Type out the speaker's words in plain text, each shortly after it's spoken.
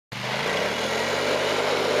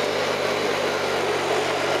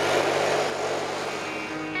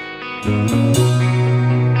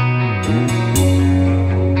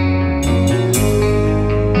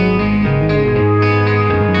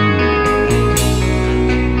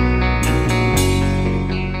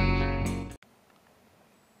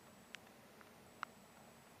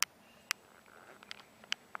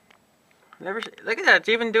Look at that, it's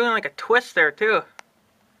even doing like a twist there too.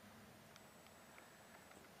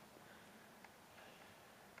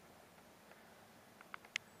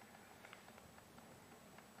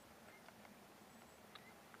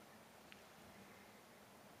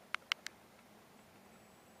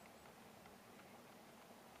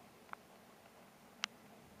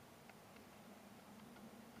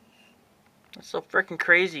 That's so freaking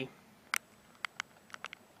crazy.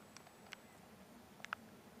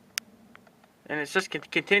 And it's just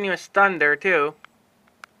continuous stun there too.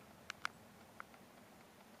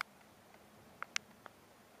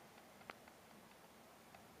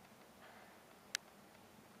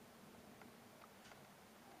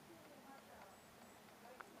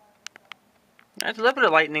 That's a little bit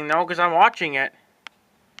of lightning though, because I'm watching it.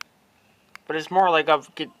 But it's more like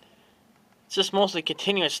it's just mostly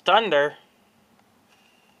continuous thunder.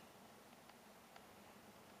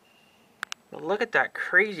 But look at that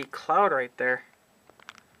crazy cloud right there.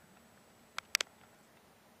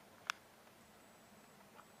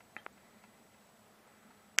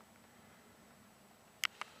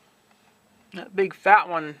 That big fat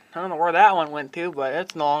one, I don't know where that one went to, but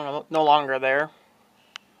it's no longer there.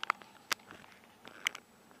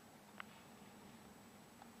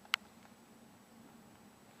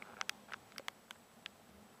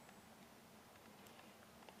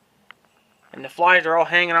 And the flies are all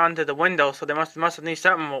hanging onto the window, so they must have knew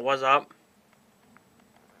something was up.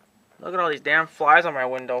 Look at all these damn flies on my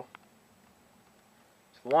window.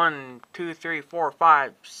 1, 2, 3, 4,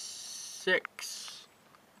 5, 6.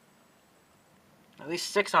 At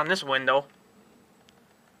least 6 on this window.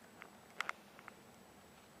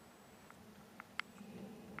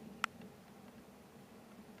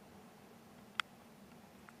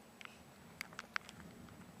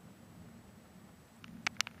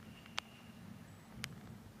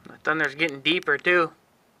 The thunder's getting deeper too.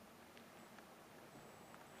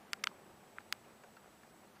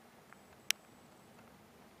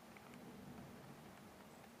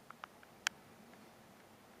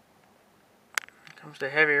 Here comes the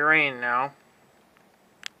heavy rain now.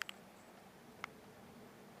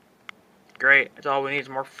 Great, that's all we need is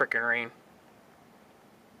more frickin' rain.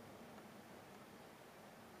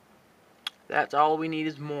 That's all we need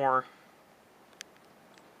is more.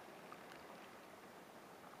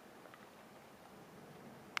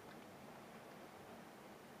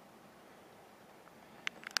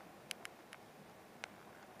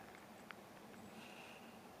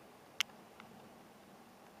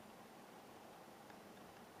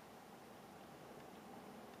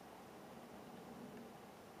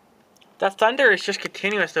 That thunder is just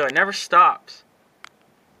continuous though, it never stops.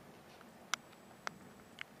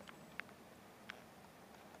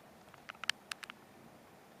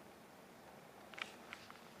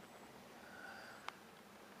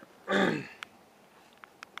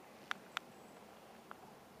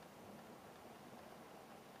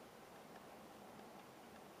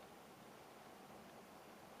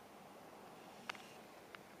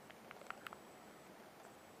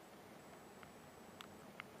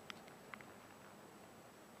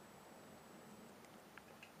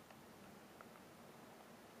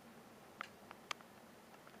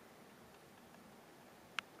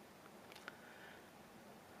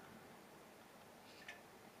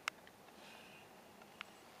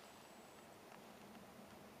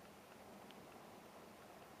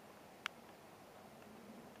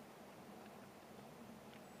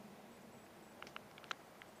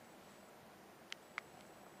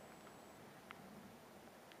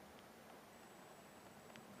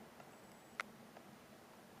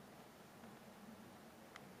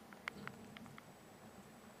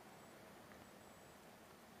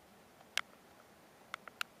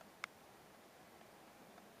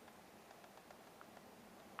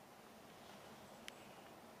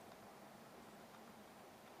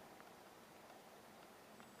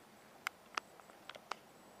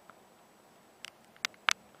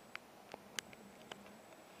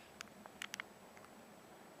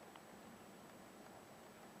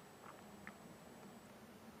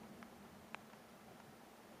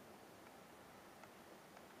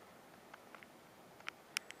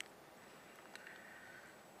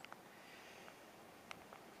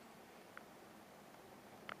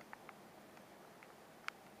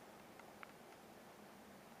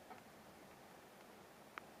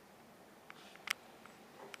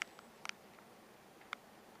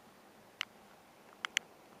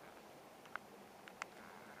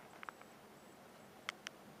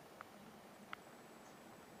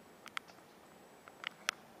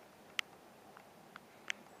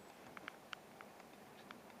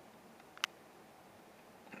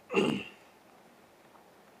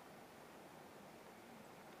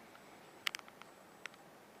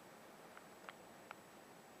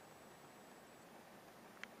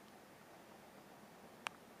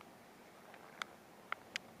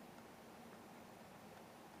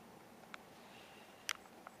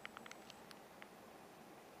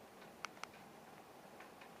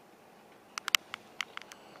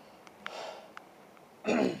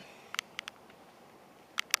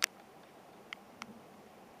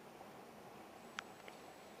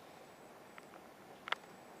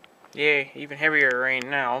 Yeah, even heavier rain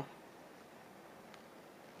now.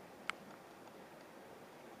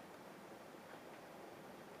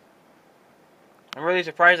 I'm really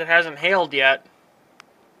surprised it hasn't hailed yet.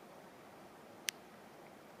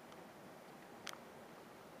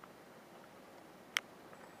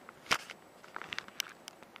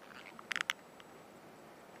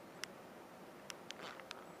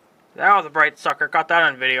 That was a bright sucker. Got that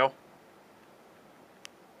on video.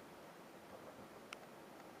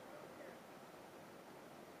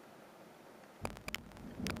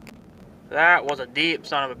 That was a deep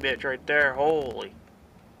son of a bitch right there. Holy.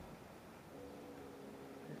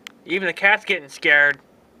 Even the cat's getting scared.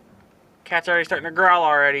 Cat's already starting to growl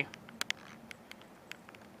already.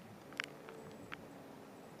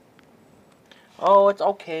 Oh, it's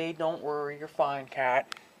okay. Don't worry. You're fine,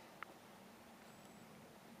 cat.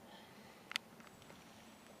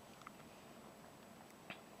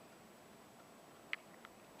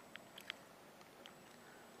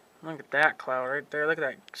 Look at that cloud right there. Look at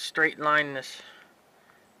that straight line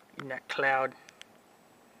in that cloud.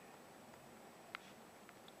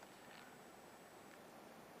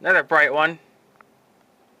 Another bright one.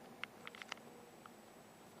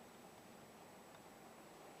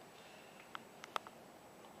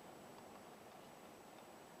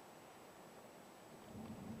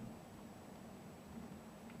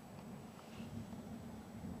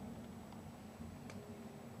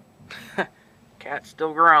 Cat's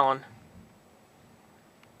still growling.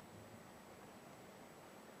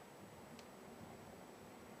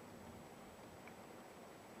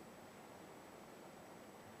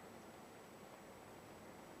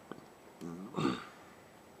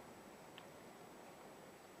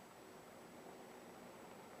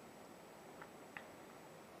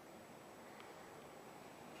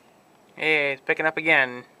 Hey, it's picking up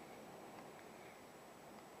again.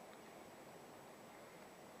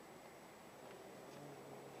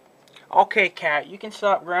 Okay, cat, you can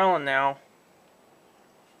stop growling now.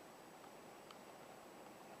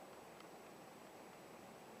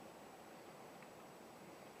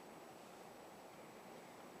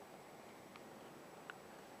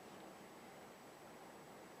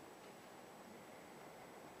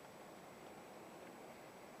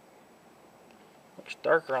 Looks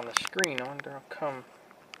darker on the screen. I wonder how come.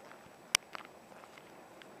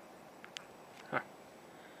 Huh.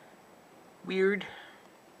 Weird.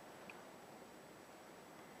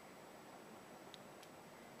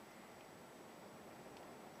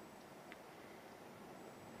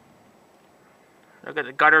 Look at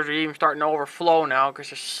the gutters are even starting to overflow now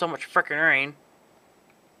because there's so much freaking rain.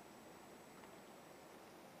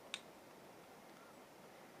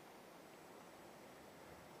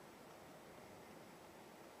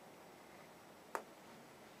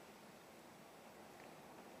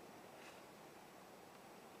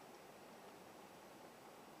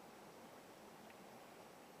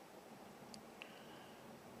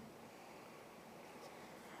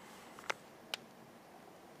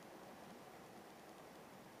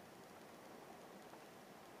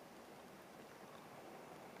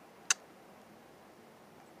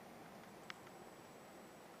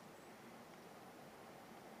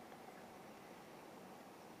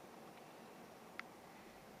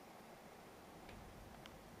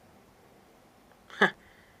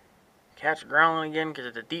 Cat's growling again because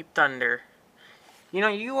of the deep thunder. You know,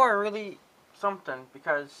 you are really something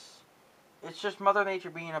because it's just Mother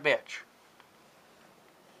Nature being a bitch.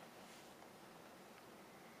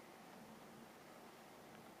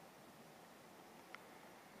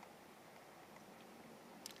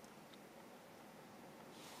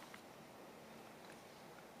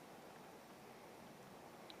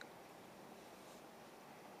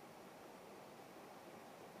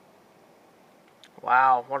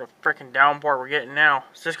 Wow, what a freaking downpour we're getting now.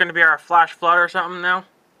 Is this going to be our flash flood or something now?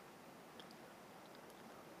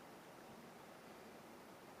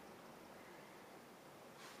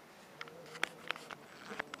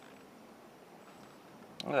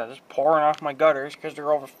 Look at that, just pouring off my gutters because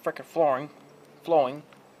they're over freaking flowing.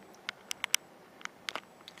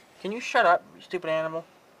 Can you shut up, you stupid animal?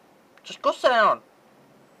 Just go sit down.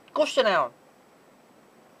 Go sit down.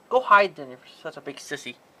 Go hide then, you're such a big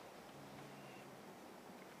sissy.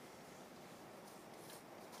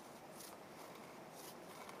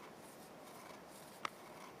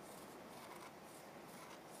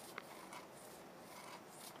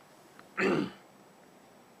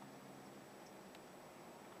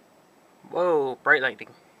 Whoa, bright lightning.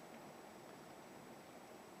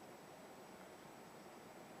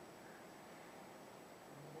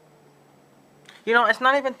 You know, it's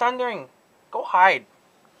not even thundering. Go hide.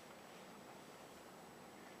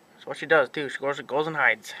 That's what she does too. She goes and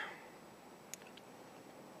hides.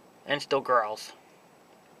 And still growls.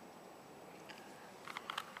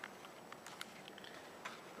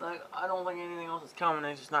 Like, I don't think anything else is coming.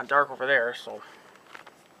 It's just not dark over there, so.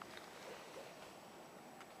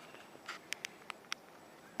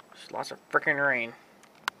 Just lots of freaking rain.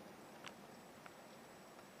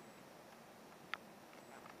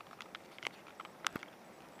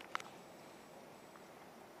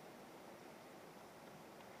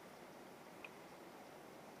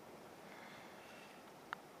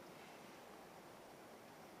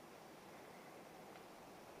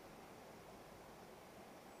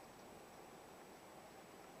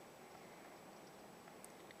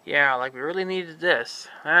 Yeah, like we really needed this.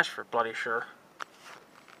 That's for bloody sure.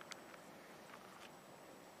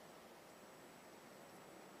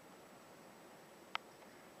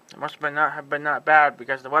 It must have been not bad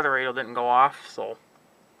because the weather radio didn't go off, so.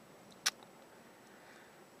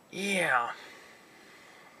 Yeah.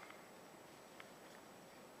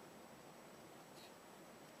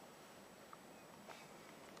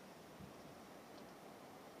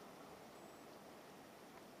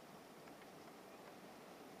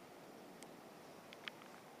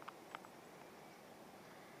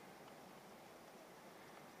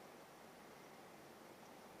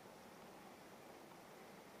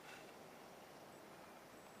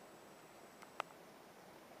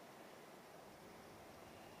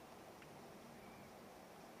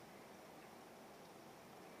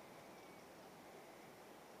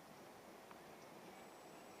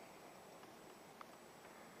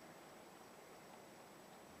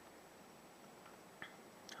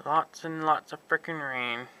 Lots and lots of freaking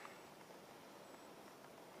rain.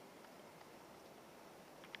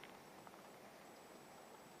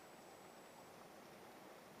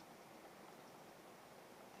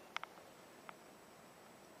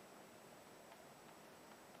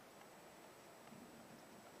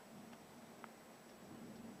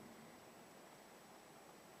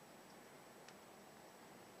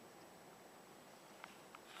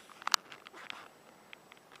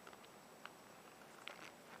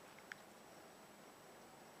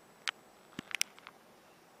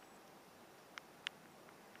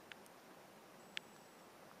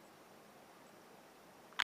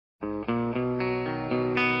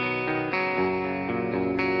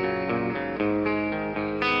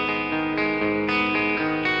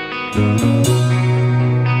 Música